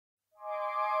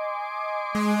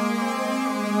What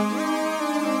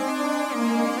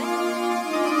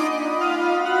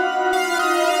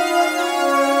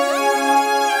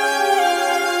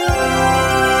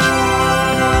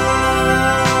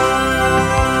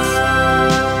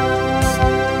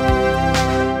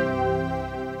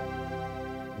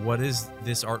has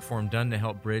this art form done to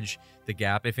help bridge the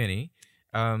gap, if any,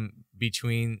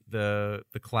 between the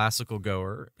classical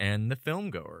goer and the film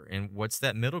goer? And what's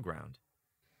that middle ground?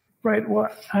 Right. Well,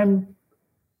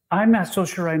 I'm not so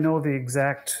sure I know the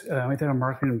exact. I think our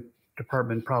marketing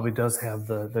department probably does have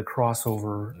the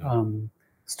crossover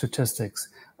statistics,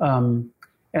 and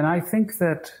I think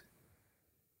that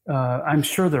I'm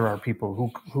sure there are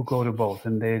people who go to both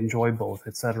and they enjoy both,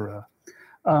 etc.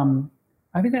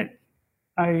 I think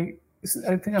I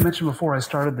think I mentioned before I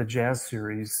started the jazz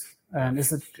series, and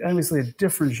it's obviously a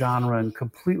different genre and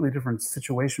completely different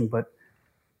situation. But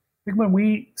I think when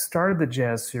we started the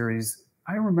jazz series,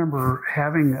 I remember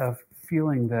having a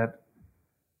feeling that,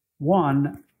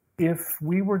 one, if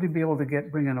we were to be able to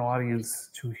bring an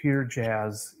audience to hear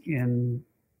jazz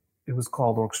it was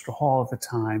called Orchestra Hall at the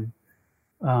time,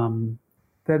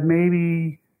 that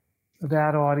maybe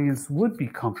that audience would be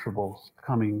comfortable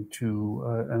coming to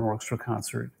an orchestra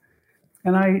concert.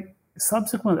 And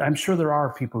I'm sure there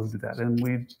are people who do that, and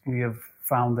we have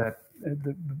found that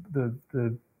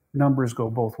the numbers go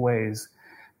both ways.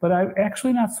 But I'm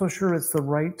actually not so sure it's the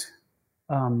right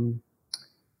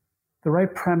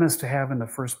premise to have in the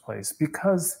first place,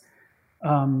 because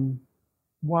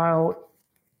while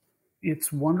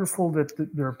it's wonderful that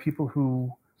there are people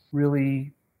who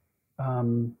really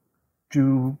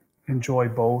do enjoy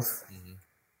both,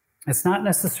 it's not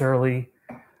necessarily.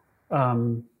 I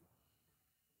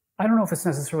don't know if it's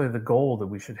necessarily the goal that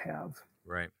we should have.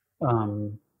 Right.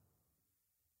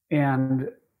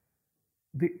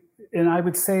 And I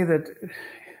would say that,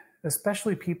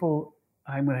 especially people,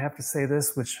 I'm going to have to say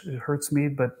this, which hurts me,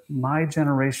 but my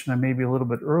generation and maybe a little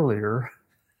bit earlier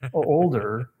or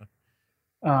older,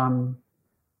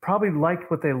 probably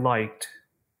liked what they liked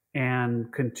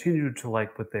and continued to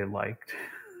like what they liked.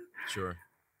 Sure.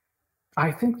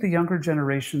 I think the younger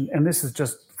generation, and this is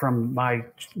just from my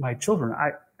children,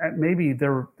 maybe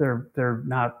they're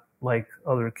not like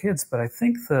other kids, but I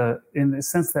think in the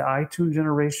sense the iTunes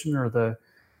generation or the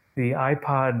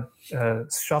iPod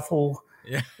shuffle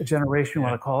generation,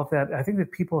 want to call it that, I think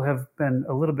that people have been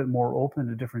a little bit more open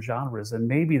to different genres, and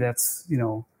maybe that's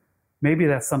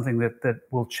something that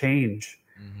will change.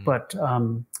 Mm-hmm. But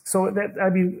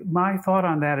my thought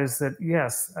on that is that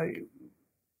yes,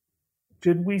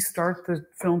 did we start the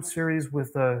film series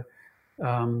with a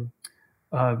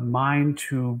mind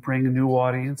to bring a new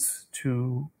audience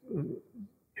to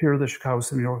hear the Chicago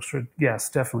Symphony Orchestra? Yes,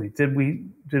 definitely. Did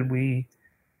we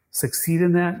succeed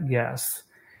in that? Yes.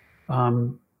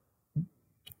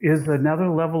 Is another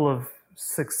level of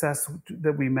success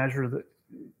that we measure that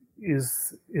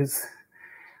is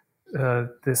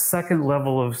the second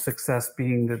level of success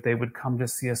being that they would come to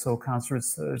CSO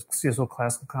concerts, CSO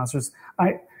classical concerts?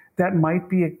 That might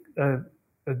be a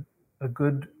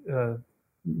good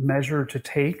measure to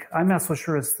take. I'm not so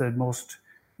sure it's the most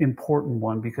important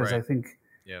one, because I think,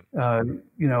 I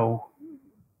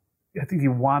think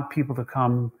you want people to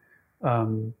come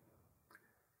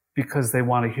because they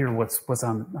want to hear what's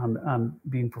on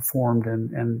being performed,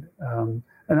 and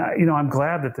I'm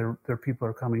glad that there people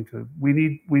are coming to. We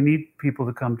need people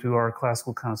to come to our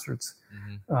classical concerts,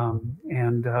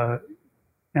 and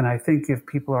I think if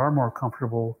people are more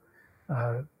comfortable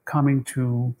coming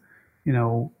to,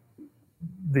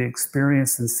 the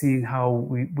experience and seeing how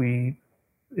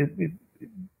the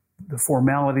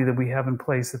formality that we have in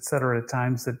place, et cetera, at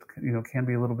times that can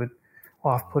be a little bit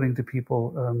off-putting to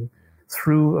people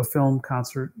through a film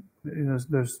concert,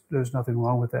 there's nothing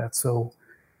wrong with that. So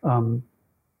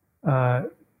I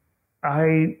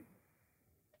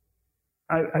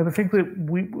would think that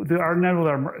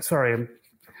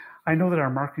I know that our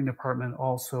marketing department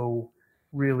also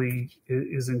really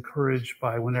is encouraged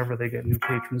by whenever they get new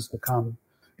patrons to come,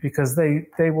 because they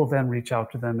will then reach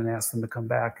out to them and ask them to come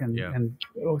back and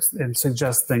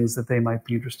suggest things that they might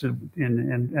be interested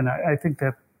in. And I think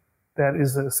that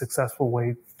is a successful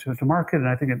way to market, and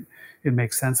I think it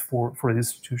makes sense for an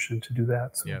institution to do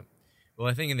that. So. Yeah. Well,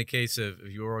 I think in the case of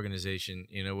your organization,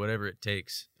 whatever it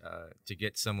takes to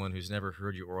get someone who's never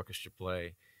heard your orchestra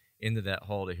play into that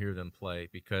hall to hear them play,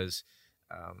 because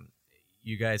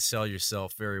you guys sell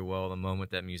yourself very well the moment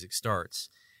that music starts,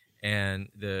 and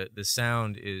the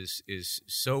sound is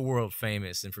so world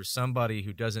famous. And for somebody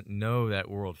who doesn't know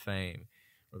that world fame,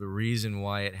 or the reason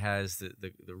why it has the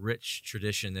rich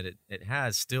tradition that it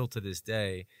has still to this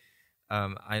day,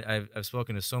 I've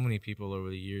spoken to so many people over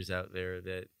the years out there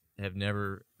that have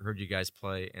never heard you guys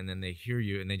play, and then they hear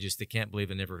you and they can't believe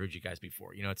they never heard you guys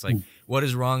before. You know, it's like, what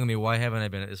is wrong with me? Why haven't I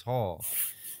been at this hall?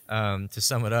 To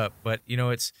sum it up, but you know,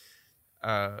 it's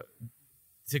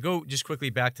to go just quickly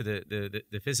back to the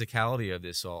physicality of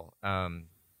this all.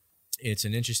 It's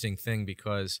an interesting thing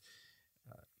because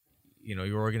you know,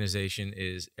 your organization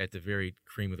is at the very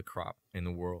cream of the crop in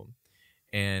the world,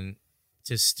 and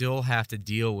to still have to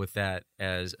deal with that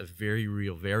as a very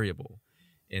real variable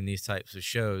in these types of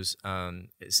shows,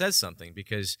 it says something,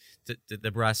 because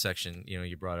the brass section, you know,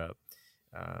 you brought up,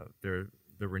 they're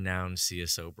the renowned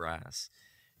CSO brass.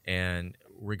 And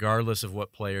regardless of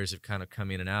what players have kind of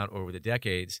come in and out over the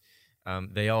decades,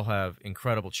 they all have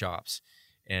incredible chops.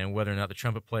 And whether or not the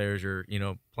trumpet players are, you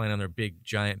know, playing on their big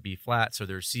giant B flats or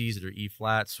their C's or their E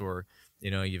flats, or, you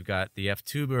know, you've got the F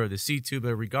tuba or the C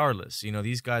tuba, regardless, you know,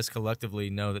 these guys collectively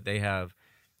know that they have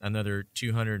another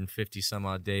 250 some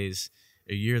odd days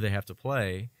a year they have to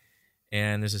play.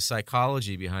 And there's a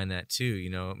psychology behind that too.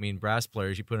 You know, I mean, brass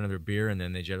players, you put another beer and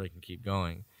then they generally can keep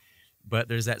going. But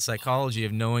there's that psychology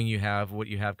of knowing you have what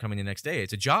you have coming the next day.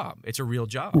 It's a job. It's a real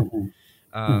job.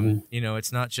 You know,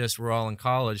 it's not just we're all in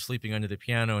college sleeping under the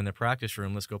piano in the practice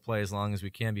room. Let's go play as long as we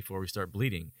can before we start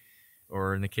bleeding.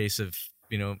 Or in the case of,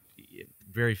 you know,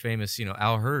 very famous, you know,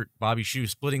 Al Hirt, Bobby Shew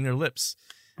splitting their lips.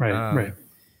 Right.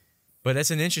 But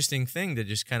that's an interesting thing to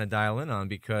just kind of dial in on,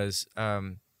 because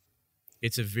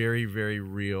it's a very, very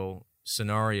real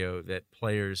scenario that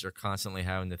players are constantly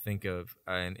having to think of.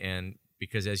 And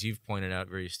because, as you've pointed out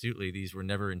very astutely, these were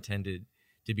never intended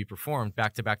to be performed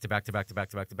back to back to back to back to back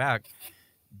to back to back.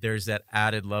 There's that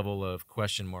added level of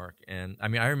question mark. And I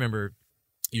mean, I remember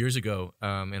years ago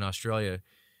in Australia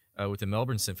with the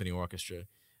Melbourne Symphony Orchestra.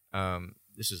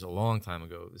 This is a long time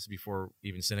ago. This is before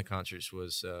even Cineconcerts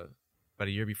was about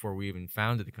a year before we even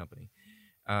founded the company.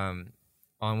 On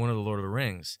one of the Lord of the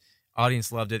Rings,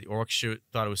 audience loved it. The orchestra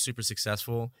thought it was super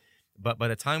successful. But by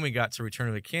the time we got to Return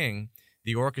of the King,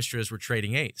 the orchestras were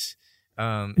trading eights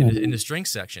in the string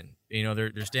section. You know,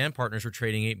 their stand partners were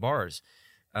trading 8 bars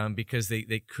because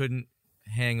they couldn't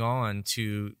hang on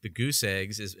to the goose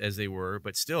eggs as they were.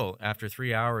 But still, after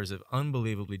 3 hours of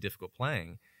unbelievably difficult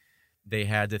playing, they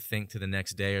had to think to the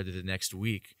next day or to the next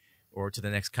week or to the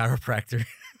next chiropractor.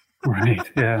 Right.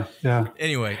 Yeah.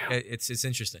 Anyway, it's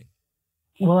interesting.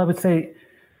 Well, I would say,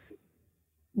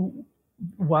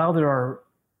 while there are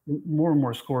more and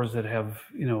more scores that have,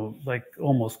 you know, like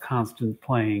almost constant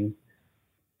playing,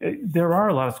 there are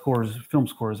a lot of scores, film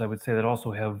scores, I would say, that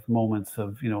also have moments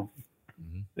of, you know,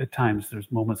 at times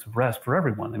there's moments of rest for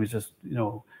everyone. I mean, just, you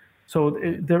know, so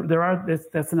there are,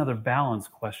 that's another balance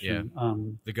question. Yeah.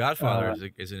 The Godfather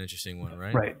is an interesting one,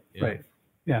 right? Right. Yeah. Right.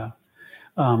 Yeah.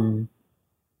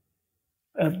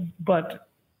 But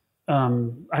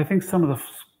I think some of the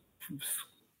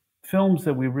films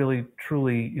that we really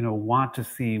truly, you know, want to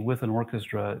see with an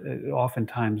orchestra,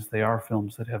 oftentimes they are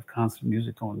films that have constant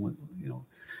music going with, you know,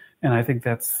 and I think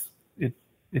that's it.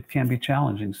 It can be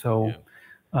challenging. So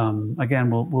again,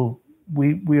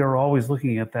 we are always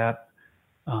looking at that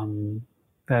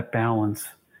that balance.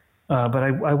 But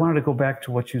I wanted to go back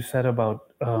to what you said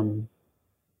about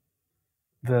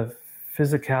the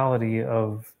physicality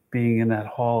of being in that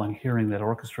hall and hearing that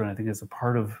orchestra. And I think it's a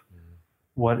part of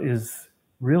what is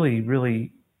really,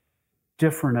 really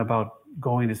different about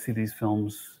going to see these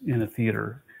films in a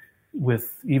theater,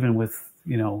 even with,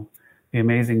 you know, the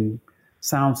amazing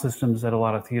sound systems that a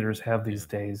lot of theaters have these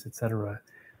days, et cetera.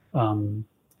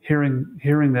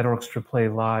 Hearing that orchestra play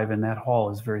live in that hall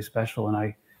is very special. And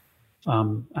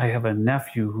I have a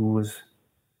nephew who was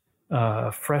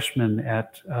a freshman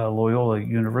at Loyola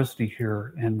University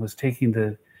here and was taking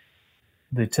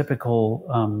the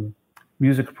typical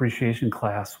music appreciation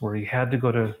class where he had to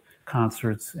go to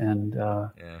concerts and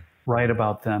write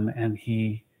about them. And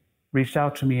he reached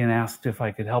out to me and asked if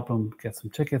I could help him get some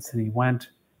tickets. And he went,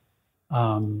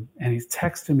 and he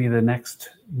texted me the next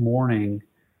morning,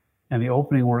 and the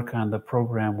opening work on the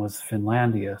program was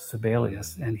Finlandia,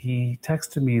 Sibelius. And he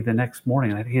texted me the next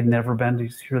morning, and he had never been to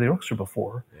hear the orchestra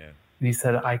before. Yeah. And he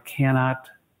said, I cannot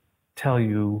tell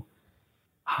you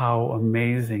how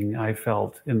amazing I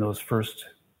felt in those first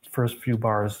few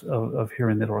bars of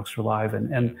hearing that orchestra live.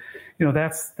 And you know,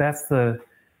 that's the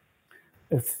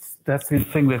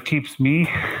thing that keeps me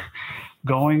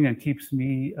going and keeps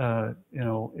me, you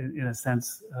know, in a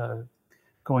sense,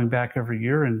 going back every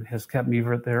year, and has kept me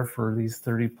there for these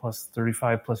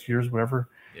 35 plus years, whatever.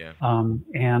 Yeah.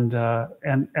 And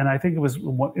I think it was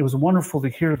wonderful to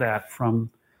hear that from,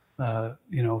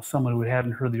 you know, someone who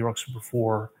hadn't heard the orchestra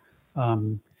before.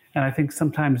 And I think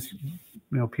sometimes,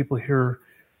 you know, people hear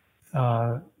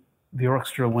the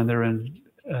orchestra when they're in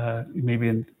maybe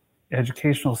an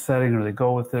educational setting, or they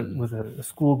go with it with a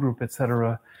school group,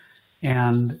 etc.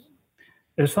 And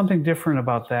there's something different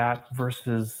about that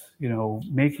versus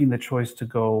making the choice to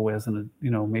go as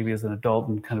maybe as an adult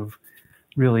and kind of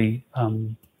really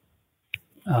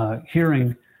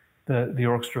hearing the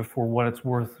orchestra for what it's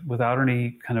worth without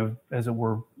any kind of, as it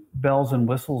were, bells and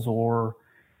whistles or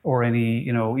any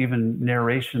even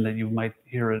narration that you might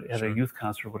hear at a youth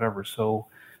concert or whatever. So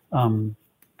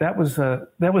that was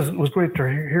great to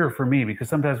hear for me, because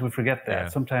sometimes we forget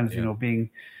that. Sometimes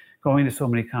going to so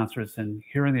many concerts and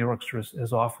hearing the orchestra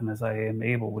as often as I am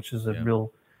able, which is a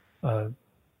real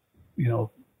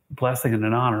blessing and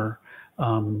an honor.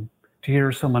 To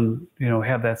hear someone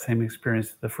have that same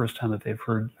experience the first time that they've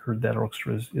heard that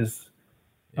orchestra is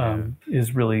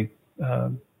really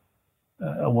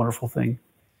a wonderful thing.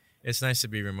 It's nice to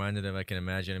be reminded of. I can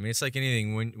imagine. I mean, it's like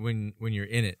anything when you're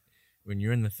in it, when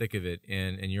you're in the thick of it,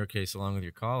 and in your case, along with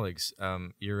your colleagues,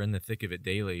 you're in the thick of it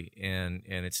daily, and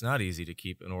it's not easy to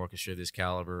keep an orchestra of this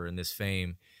caliber and this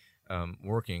fame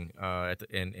working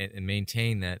and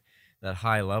maintain that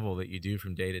high level that you do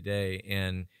from day to day.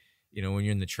 And when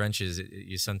you're in the trenches,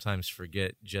 you sometimes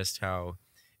forget just how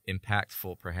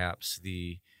impactful perhaps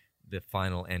the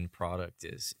final end product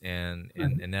is. And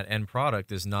that end product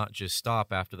does not just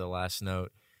stop after the last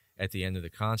note at the end of the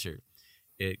concert.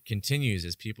 It continues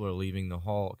as people are leaving the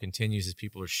hall. It continues as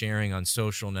people are sharing on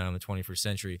social now in the 21st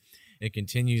century. It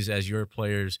continues as your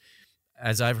players,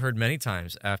 as I've heard many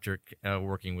times after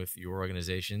working with your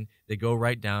organization, they go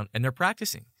right down and they're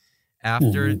practicing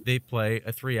after they play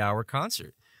a 3-hour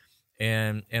concert.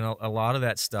 And a lot of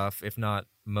that stuff, if not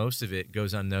most of it,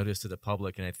 goes unnoticed to the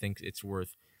public. And I think it's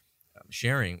worth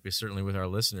sharing, certainly with our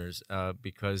listeners,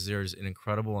 because there's an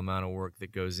incredible amount of work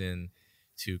that goes in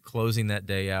to closing that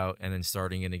day out and then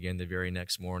starting it again the very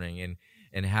next morning,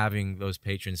 and having those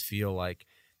patrons feel like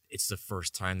it's the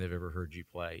first time they've ever heard you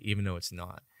play, even though it's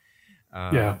not.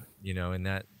 And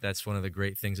that's one of the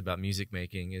great things about music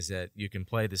making, is that you can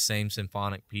play the same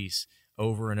symphonic piece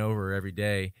over and over every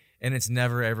day, and it's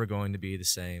never ever going to be the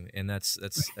same. And that's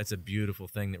a beautiful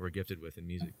thing that we're gifted with in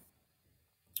music.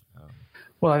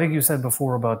 Well, I think you said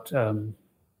before about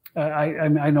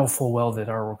I know full well that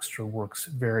our orchestra works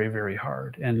very, very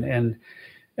hard, and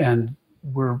I've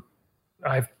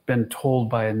been told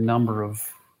by a number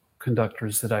of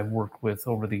conductors that I've worked with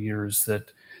over the years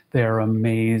that they are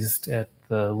amazed at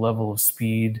the level of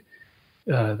speed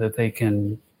that they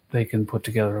can put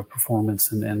together a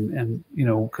performance, and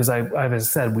because I've as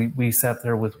I said, we sat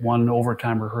there with one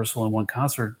overtime rehearsal and one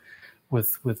concert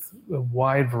with a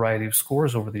wide variety of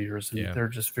scores over the years, and they're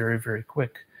just very, very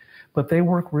quick. But they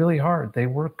work really hard. They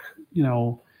work,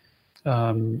 as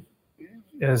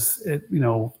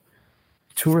 2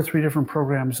 or 3 different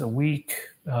programs a week,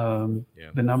 the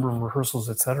number of rehearsals,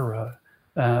 etc.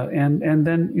 And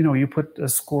then you put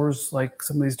scores like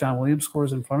some of these John Williams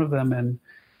scores in front of them, and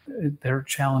there are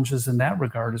challenges in that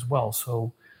regard as well.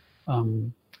 So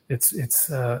it's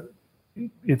a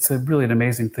really an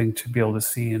amazing thing to be able to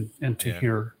see and to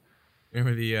hear.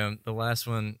 Remember the last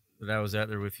one that I was out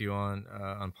there with you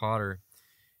on Potter?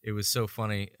 It was so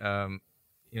funny.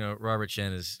 Robert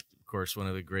Chen is, of course, one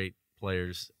of the great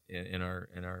players in our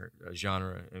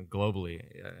genre, and globally,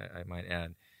 I might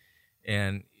add.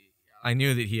 And I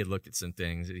knew that he had looked at some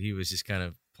things. That he was just kind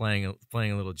of playing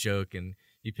a little joke, and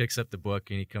he picks up the book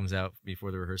and he comes out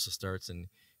before the rehearsal starts, and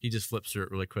he just flips through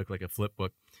it really quick, like a flip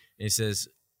book. And he says,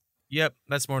 "Yep,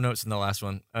 that's more notes than the last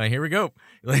one. Here we go."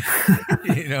 Like,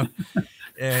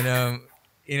 and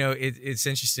it's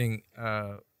interesting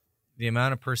the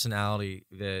amount of personality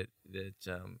that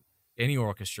any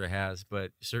orchestra has,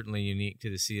 but certainly unique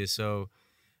to the CSO.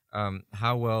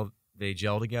 How well they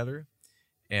gel together,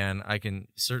 and I can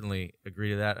certainly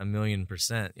agree to that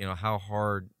 1,000,000%. How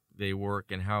hard they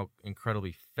work and how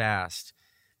incredibly fast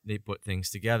they put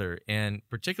things together, and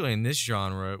particularly in this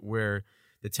genre where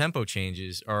the tempo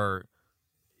changes are,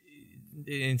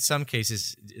 in some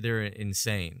cases, they're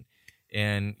insane.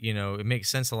 And, it makes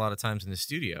sense a lot of times in the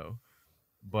studio,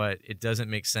 but it doesn't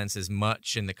make sense as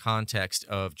much in the context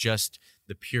of just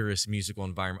the purest musical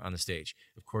environment on the stage.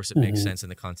 Of course, it makes sense in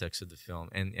the context of the film,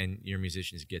 and your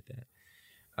musicians get that.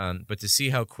 But to see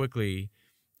how quickly,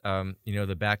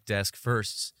 the back desk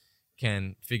firsts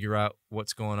can figure out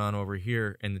what's going on over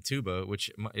here in the tuba, which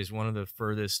is one of the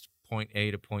furthest point A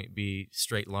to point B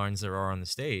straight lines there are on the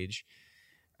stage.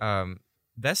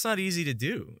 That's not easy to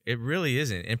do. It really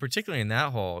isn't. And particularly in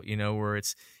that hall, where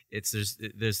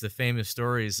there's the famous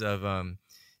stories of,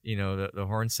 the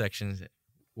horn sections.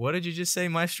 What did you just say,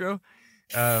 Maestro?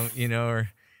 Or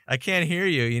I can't hear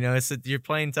you. You know, you're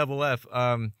playing double F.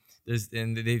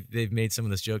 They've made some of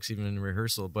those jokes even in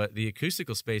rehearsal. But the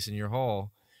acoustical space in your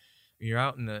hall, you're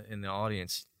out in the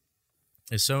audience,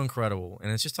 is so incredible.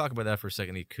 And let's just talk about that for a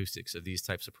second. The acoustics of these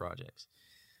types of projects.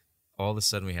 All of a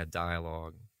sudden, we had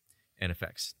dialogue and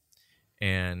effects,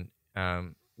 and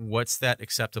what's that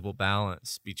acceptable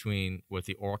balance between what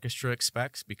the orchestra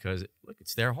expects, because look,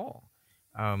 it's their hall.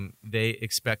 They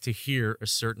expect to hear a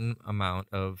certain amount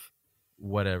of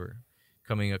whatever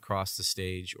coming across the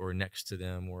stage or next to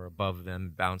them or above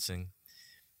them, bouncing,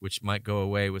 which might go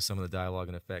away with some of the dialogue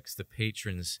and effects. The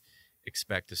patrons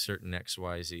expect a certain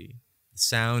XYZ. The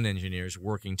sound engineers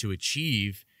working to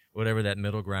achieve whatever that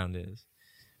middle ground is.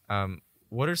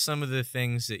 What are some of the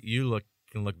things that you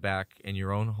can look back in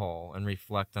your own hall and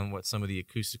reflect on what some of the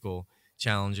acoustical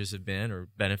challenges have been, or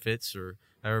benefits, or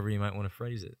however you might want to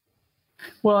phrase it?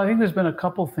 Well, I think there's been a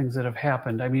couple things that have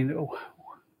happened. I mean,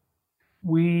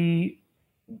 we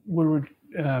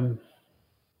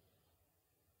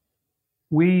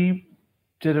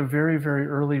did a very, very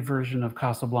early version of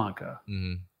Casablanca.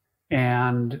 Mm-hmm.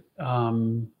 And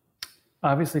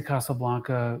obviously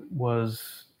Casablanca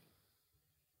is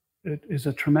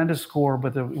a tremendous score,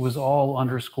 but it was all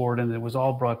underscored and it was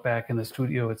all brought back in the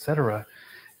studio, etc.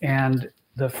 And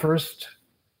the first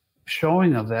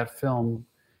showing of that film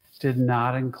did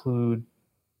not include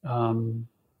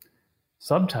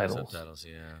subtitles.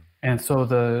 Yeah. And so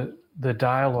the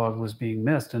dialogue was being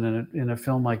missed. And in a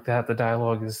film like that, the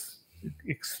dialogue is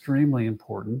extremely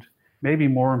important, maybe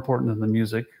more important than the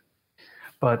music.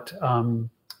 But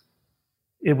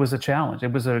it was a challenge.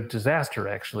 It was a disaster,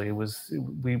 actually.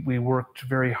 We worked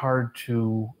very hard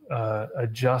to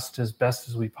adjust as best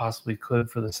as we possibly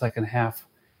could for the second half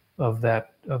of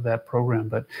that program.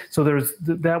 But so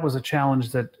that was a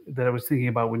challenge that I was thinking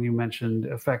about when you mentioned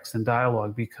effects and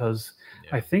dialogue, because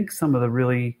I think some of the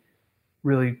really,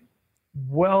 really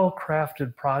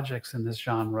well-crafted projects in this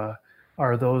genre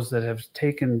are those that have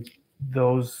taken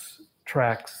those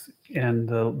tracks and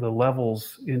the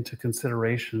levels into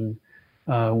consideration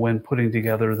when putting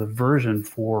together the version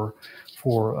for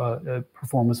a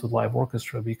performance with live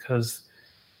orchestra. Because,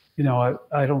 you know,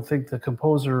 I don't think the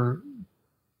composer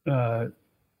in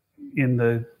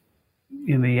the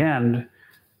end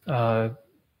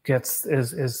gets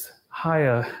as high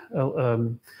a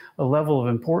level of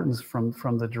importance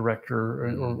from the director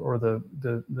or the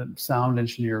sound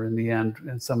engineer in the end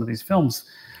in some of these films.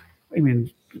 I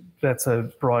mean, that's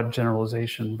a broad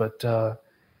generalization, but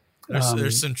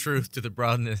there's some truth to the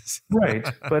broadness. Right.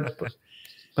 But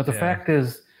the fact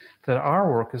is that our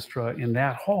orchestra in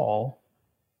that hall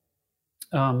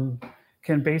can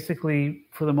basically,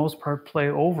 for the most part, play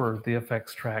over the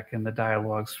effects track and the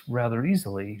dialogues rather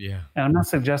easily. Yeah. And I'm not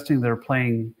suggesting they're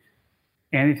playing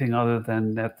anything other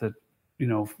than at the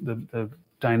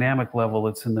dynamic level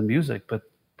that's in the music, but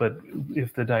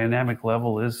if the dynamic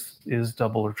level is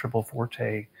double or triple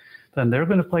forte, then they're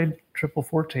going to play triple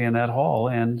forte in that hall.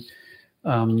 And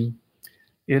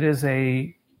it is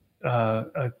a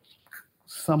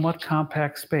somewhat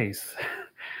compact space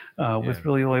with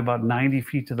really only about 90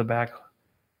 feet to the back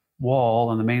wall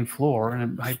on the main floor, and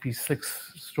it might be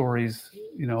 6 stories,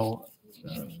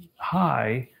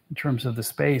 high in terms of the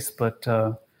space, but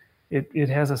it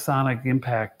has a sonic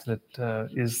impact that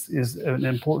is an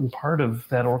important part of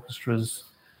that orchestra's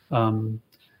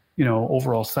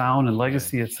overall sound and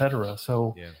legacy, etc.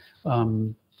 So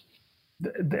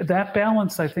that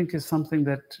balance, I think, is something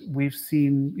that we've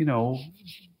seen,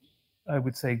 I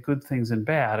would say good things and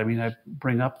bad. I mean, I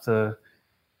bring up the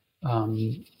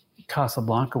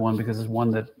Casablanca one because it's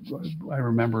one that I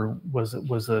remember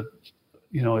was a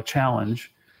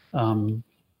challenge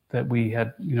that we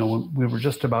had, we were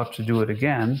just about to do it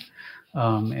again,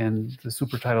 and the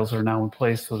super titles are now in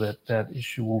place so that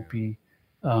issue won't be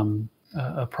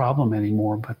a problem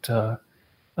anymore. But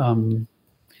I'm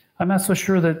not so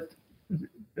sure that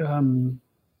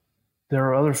there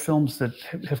are other films that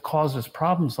have caused us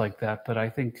problems like that. But I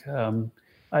think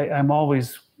I'm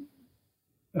always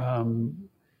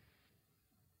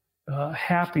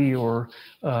happy, or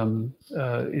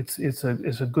it's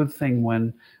a good thing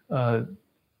when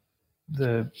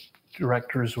the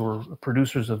directors or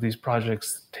producers of these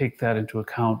projects take that into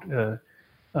account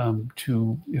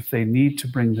to, if they need to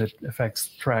bring the effects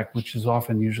track, which is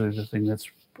often usually the thing that's,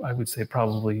 I would say,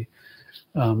 probably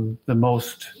the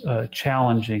most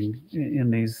challenging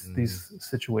in these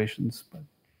situations. But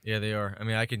yeah, they are. I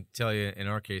mean, I can tell you, in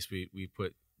our case, we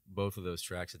put both of those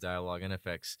tracks, the dialogue and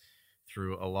effects,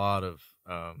 through a lot of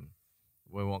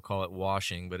we won't call it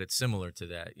washing, but it's similar to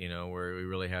that, where we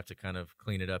really have to kind of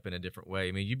clean it up in a different way.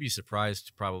 I mean, you'd be surprised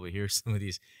to probably hear some of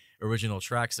these original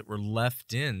tracks that were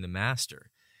left in the master.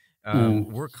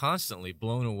 We're constantly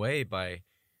blown away by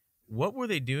what were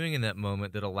they doing in that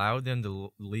moment that allowed them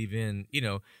to leave in, you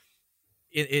know,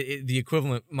 the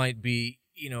equivalent might be,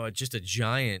 you know, just a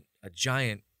giant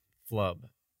flub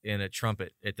in a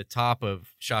trumpet at the top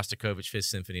of Shostakovich Fifth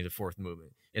Symphony, the fourth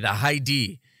movement, at a high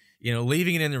D, you know,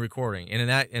 leaving it in the recording. And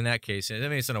in that case, I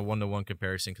mean, it's not a one-to-one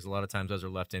comparison because a lot of times those are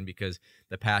left in because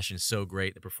the passion's so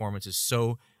great, the performance is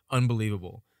so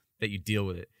unbelievable that you deal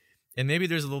with it. And maybe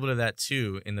there's a little bit of that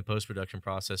too in the post-production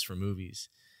process for movies.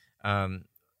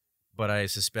 But I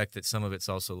suspect that some of it's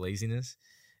also laziness.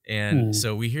 And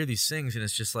so we hear these things and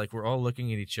it's just like we're all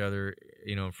looking at each other,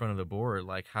 you know, in front of the board,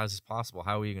 like, how's this possible?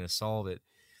 How are you going to solve it?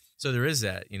 So there is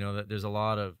that, you know, that there's a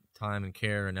lot of time and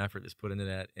care and effort that's put into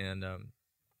that. And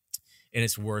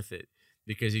it's worth it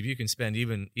because if you can spend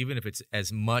even if it's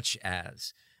as much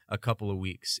as a couple of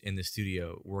weeks in the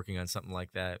studio working on something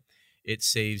like that, it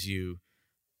saves you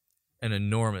an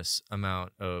enormous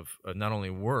amount of not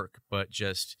only work, but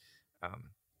just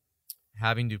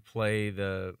having to play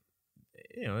the,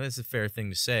 you know, it's a fair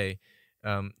thing to say,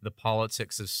 the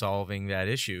politics of solving that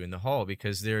issue in the hall,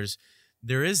 because there is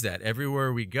that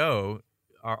everywhere we go.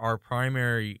 Our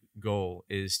primary goal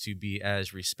is to be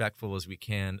as respectful as we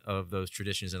can of those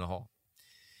traditions in the hall.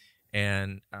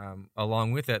 And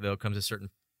along with that, though, comes a certain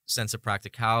sense of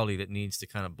practicality that needs to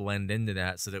kind of blend into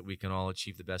that so that we can all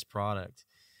achieve the best product.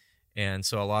 And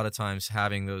so a lot of times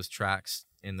having those tracks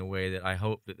in the way that I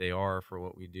hope that they are for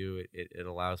what we do, it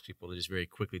allows people to just very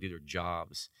quickly do their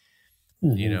jobs.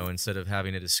 You know, instead of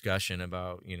having a discussion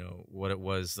about, you know, what it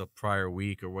was the prior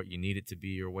week or what you need it to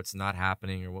be or what's not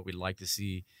happening or what we'd like to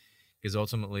see. Because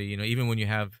ultimately, you know, even when you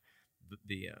have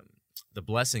the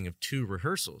blessing of 2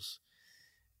 rehearsals,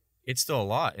 it's still a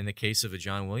lot. In the case of a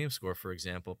John Williams score, for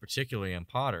example, particularly on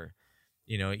Potter,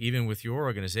 you know, even with your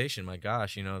organization, my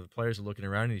gosh, you know, the players are looking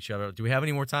around at each other. Do we have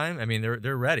any more time? I mean,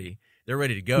 they're ready. They're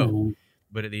ready to go.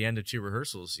 But at the end of 2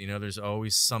 rehearsals, you know, there's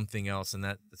always something else, and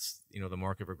that's, you know, the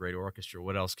mark of a great orchestra.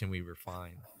 What else can we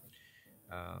refine?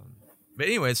 But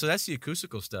anyway, so that's the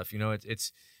acoustical stuff. You know,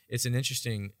 it's an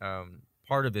interesting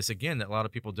part of this, again, that a lot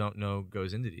of people don't know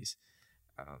goes into these.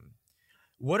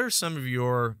 What are some of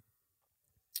your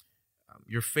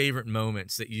favorite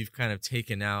moments that you've kind of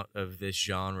taken out of this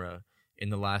genre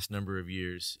in the last number of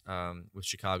years with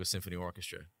Chicago Symphony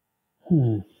Orchestra?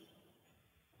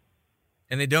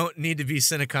 And they don't need to be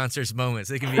Cineconcerts moments.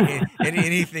 They can be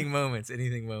anything moments.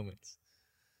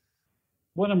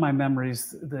 One of my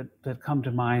memories that come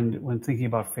to mind when thinking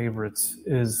about favorites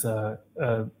is the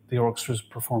orchestra's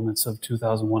performance of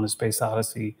 2001: A Space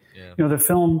Odyssey. Yeah. You know, the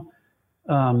film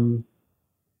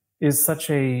is such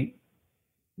a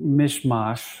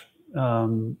mishmash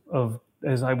of,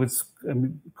 as I mean,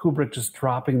 Kubrick just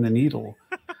dropping the needle,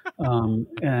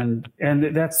 and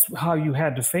that's how you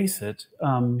had to face it.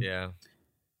 Yeah.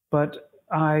 But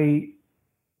I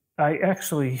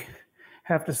actually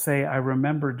have to say I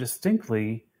remember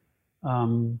distinctly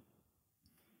the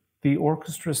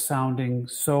orchestra sounding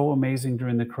so amazing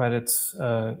during the credits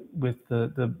with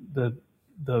the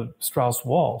Strauss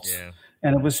waltz,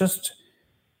 and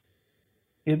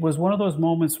it was one of those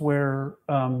moments where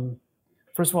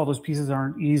first of all, those pieces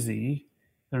aren't easy;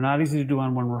 they're not easy to do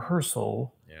on one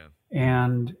rehearsal,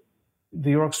 and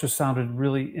the orchestra sounded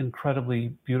really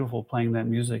incredibly beautiful playing that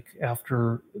music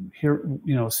after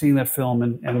seeing that film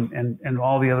and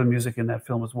all the other music in that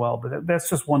film as well. But that's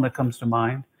just one that comes to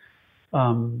mind.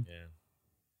 And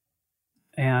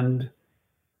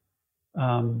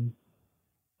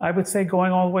I would say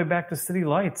going all the way back to City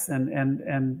Lights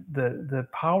and the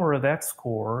power of that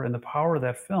score and the power of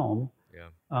that film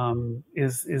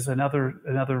is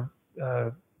another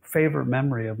favorite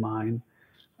memory of mine.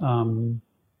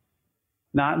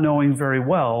 Not knowing very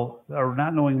well, or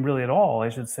not knowing really at all, I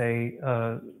should say,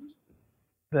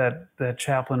 that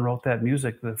Chaplin wrote that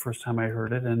music the first time I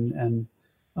heard it, and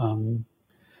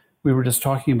we were just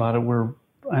talking about it.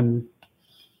 I'm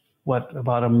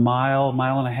about a mile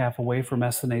and a half away from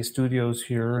SNA Studios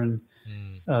here, and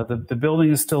the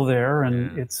building is still there,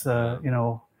 and it's where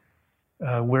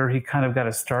he kind of got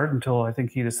his start until I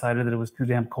think he decided that it was too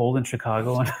damn cold in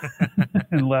Chicago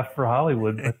and left for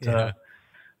Hollywood, but.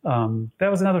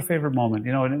 That was another favorite moment,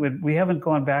 you know, and we haven't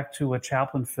gone back to a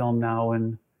Chaplin film now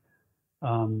in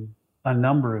a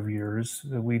number of years.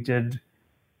 We did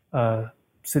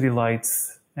City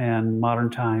Lights and Modern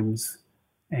Times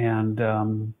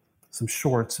and some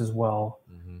shorts as well.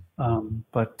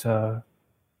 But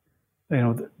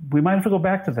we might have to go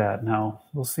back to that now.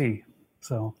 We'll see.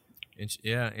 So it's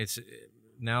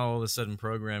now all of a sudden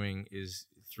programming is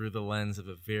through the lens of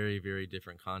a very, very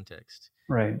different context.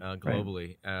 Right. Right.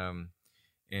 globally. And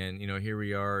here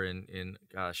we are in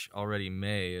gosh, already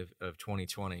May of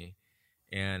 2020.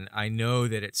 And I know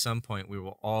that at some point we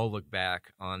will all look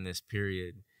back on this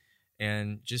period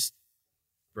and just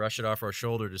brush it off our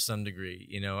shoulder to some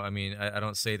degree. I mean, I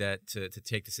don't say that to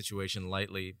take the situation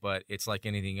lightly, but it's like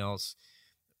anything else.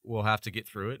 We'll have to get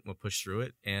through it. We'll push through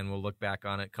it, and we'll look back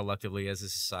on it collectively as a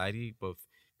society, both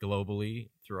globally,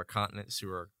 through our continents,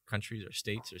 through our countries, our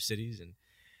states, our cities,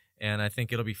 and I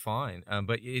think it'll be fine.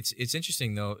 But it's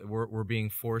interesting though. We're being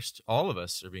forced. All of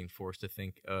us are being forced to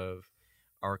think of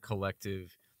our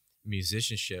collective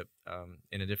musicianship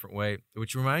in a different way.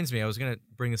 Which reminds me, I was going to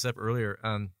bring this up earlier.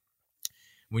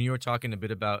 When you were talking a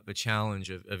bit about the challenge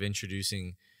of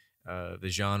introducing the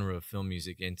genre of film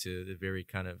music into the very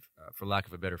kind of, for lack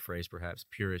of a better phrase, perhaps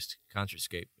purist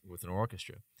concertscape with an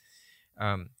orchestra.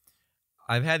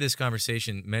 I've had this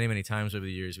conversation many, many times over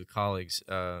the years with colleagues,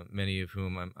 many of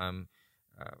whom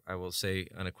I will say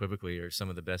unequivocally are some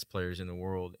of the best players in the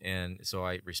world. And so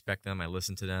I respect them. I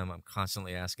listen to them. I'm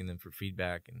constantly asking them for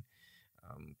feedback and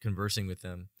conversing with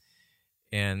them.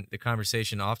 And the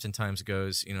conversation oftentimes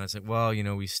goes, it's like, well,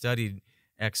 we studied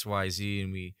X, Y, Z,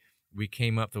 and we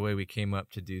came up the way we came up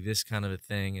to do this kind of a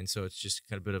thing. And so it's just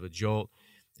kind of a bit of a jolt.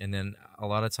 And then a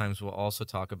lot of times we'll also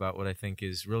talk about what I think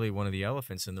is really one of the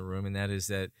elephants in the room, and that is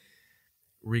that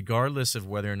regardless of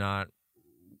whether or not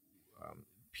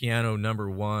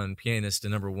pianist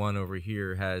number one over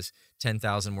here has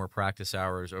 10,000 more practice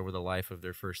hours over the life of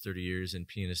their first 30 years than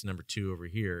pianist number two over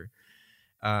here,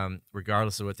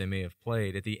 regardless of what they may have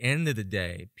played, at the end of the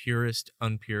day, purist,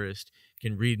 unpurist,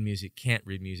 can read music, can't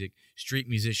read music, street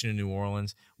musician in New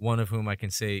Orleans, one of whom I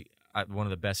can say one of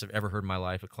the best I've ever heard in my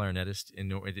life, a clarinetist,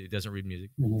 it doesn't read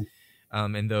music,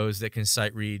 and those that can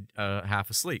sight read half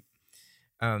asleep.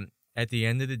 At the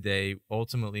end of the day,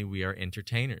 ultimately, we are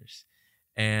entertainers.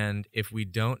 And if we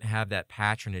don't have that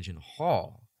patronage in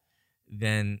hall,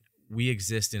 then we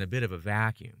exist in a bit of a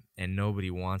vacuum, and nobody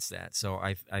wants that. So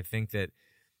I think that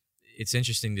it's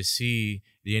interesting to see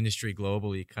the industry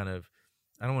globally kind of,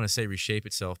 I don't want to say reshape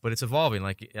itself, but it's evolving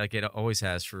like it always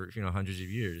has for hundreds of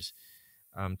years,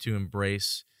 to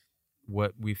embrace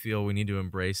what we feel we need to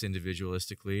embrace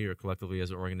individualistically or collectively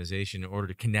as an organization in order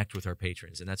to connect with our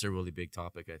patrons. And that's a really big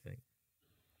topic, I think.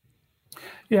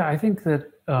 Yeah, I think that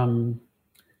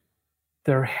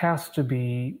there has to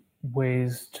be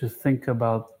ways to think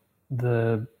about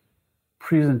the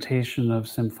presentation of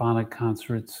symphonic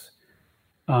concerts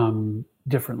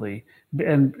differently.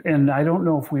 And I don't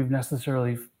know if we've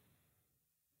necessarily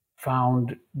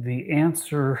found the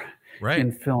answer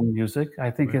in film music. I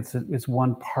think it's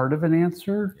one part of an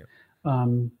answer. Yep.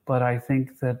 But I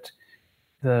think that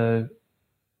the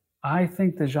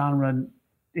genre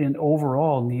in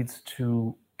overall needs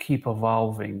to keep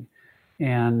evolving.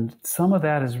 And some of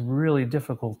that is really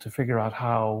difficult to figure out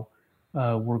how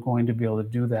we're going to be able to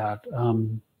do that.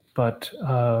 Well,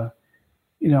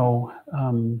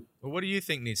 what do you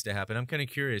think needs to happen? I'm kind of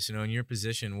curious, in your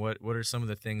position, what are some of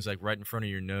the things like right in front of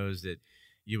your nose that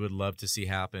you would love to see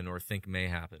happen or think may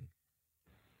happen?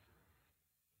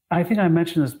 I think I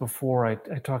mentioned this before. I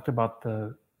talked about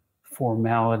the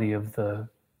formality of the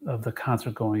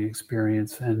concert going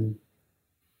experience. And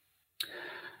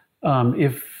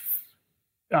in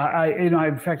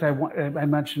fact, I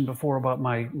mentioned before about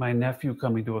my nephew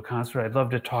coming to a concert. I'd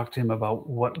love to talk to him about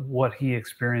what he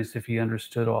experienced if he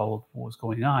understood all of what was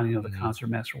going on. The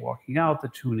concertmaster walking out, the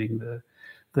tuning,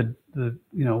 the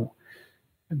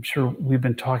I'm sure we've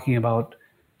been talking about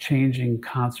changing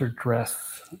concert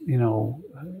dress,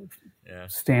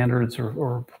 standards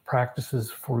or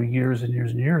practices for years and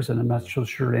years and years, and I'm not so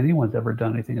sure anyone's ever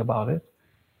done anything about it.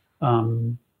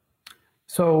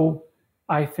 So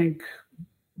I think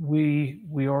we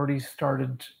already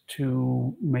started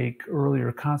to make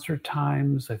earlier concert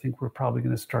times. I think we're probably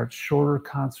going to start shorter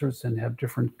concerts and have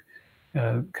different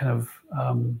kind of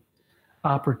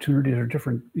opportunities or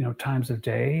different times of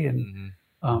day,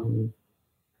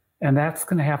 and that's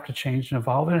going to have to change and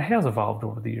evolve, and it has evolved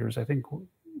over the years. I think.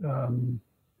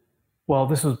 Well,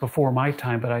 this was before my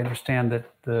time, but I understand that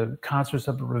the concerts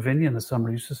up at Ravinia in the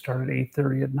summer used to start at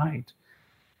 8:30 at night,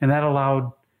 and that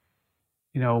allowed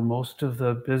most of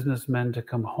the businessmen to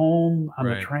come home on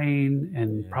the train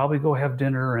and probably go have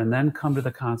dinner and then come to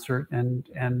the concert. And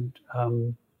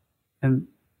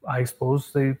I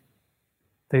suppose they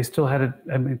still had it.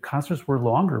 I mean, concerts were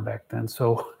longer back then,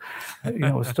 so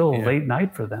it was still a late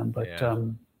night for them. But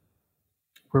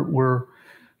we're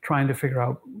trying to figure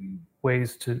out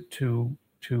ways to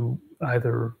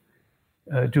either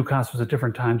do concerts at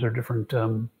different times or different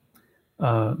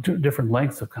different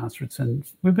lengths of concerts, and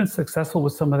we've been successful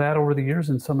with some of that over the years,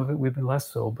 and some of it we've been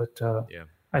less so. But Yeah.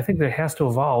 I think that it has to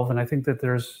evolve, and I think that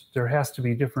there has to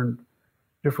be different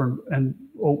and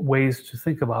ways to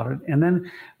think about it,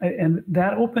 and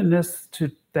that openness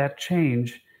to that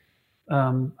change.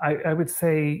 I would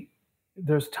say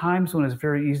there's times when it's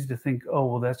very easy to think, oh,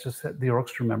 well, that's just the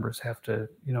orchestra members have to,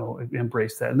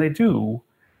 embrace that, and they do,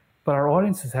 but our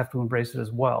audiences have to embrace it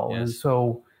as well. Yes. And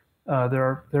so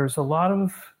there's a lot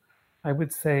of, I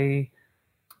would say,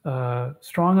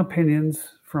 strong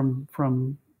opinions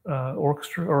from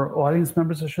orchestra or audience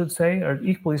members, I should say, are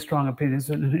equally strong opinions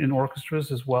in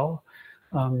orchestras as well.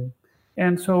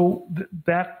 And so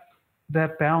that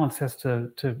balance has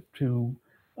to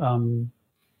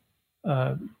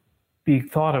be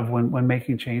thought of when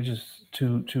making changes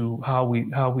to how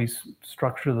we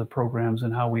structure the programs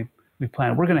and how we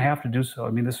plan. We're going to have to do so.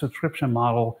 I mean, the subscription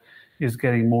model is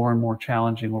getting more and more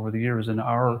challenging over the years, and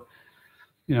our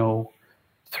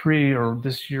 3 or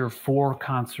this year 4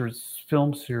 concerts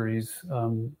film series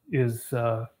is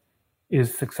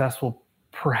successful,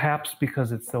 perhaps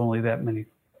because it's only that many,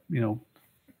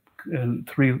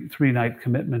 three night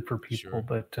commitment for people. Sure.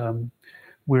 But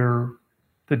we're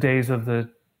the days of the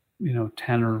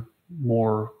 10 or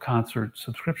more concert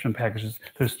subscription packages.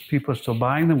 There's people are still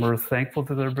buying them. We're thankful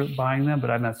that they're buying them, but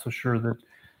I'm not so sure that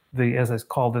as I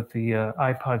called it, the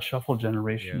iPod Shuffle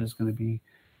generation is going to be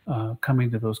coming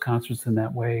to those concerts in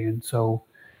that way. And so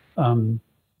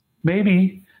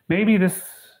maybe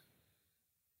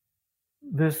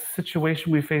this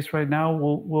situation we face right now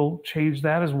will change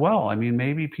that as well. I mean,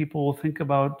 maybe people will think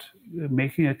about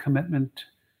making a commitment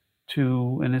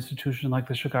to an institution like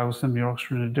the Chicago Symphony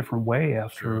Orchestra in a different way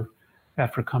after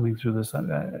coming through this.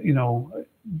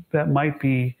 That might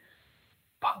be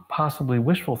possibly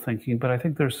wishful thinking, but I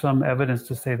think there's some evidence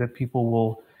to say that people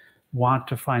will want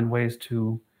to find ways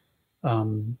to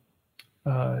come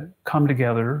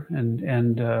together, and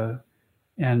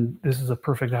this is a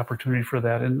perfect opportunity for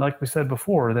that. And like we said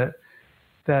before,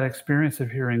 that experience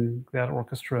of hearing that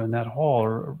orchestra in that hall,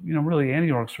 or really any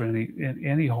orchestra in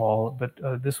any hall, but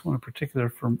this one in particular,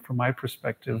 from my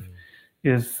perspective,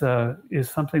 is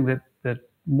something that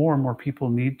more and more people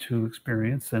need to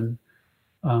experience, and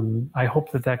I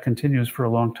hope that continues for a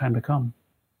long time to come.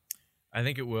 I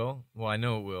think it will. Well, I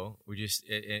know it will. We just,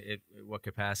 what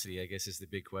capacity, I guess, is the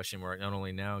big question mark, not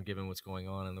only now, given what's going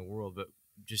on in the world, but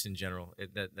just in general.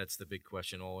 That's the big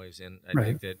question always. And I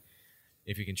think that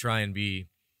if you can try and be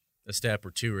a step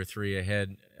or 2 or 3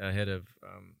 ahead of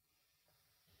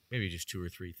maybe just 2 or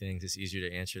 3 things, it's easier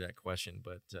to answer that question.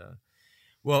 But,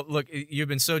 well, look, you've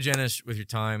been so generous with your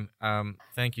time.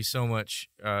 Thank you so much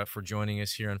for joining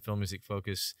us here on Film Music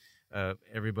Focus.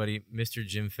 Everybody, Mr.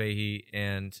 Jim Fahey,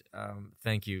 and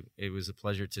thank you. It was a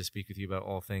pleasure to speak with you about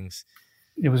all things.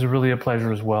 It was really a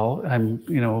pleasure as well.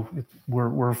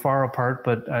 We're far apart,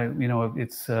 but I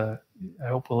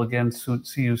hope we'll again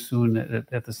see you soon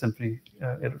at the Symphony,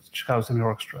 at Chicago Symphony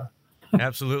Orchestra.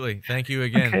 Absolutely. Thank you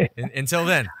again. Okay. Until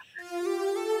then.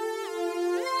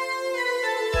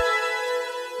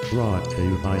 Brought to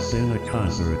you by Santa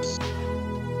Concerts.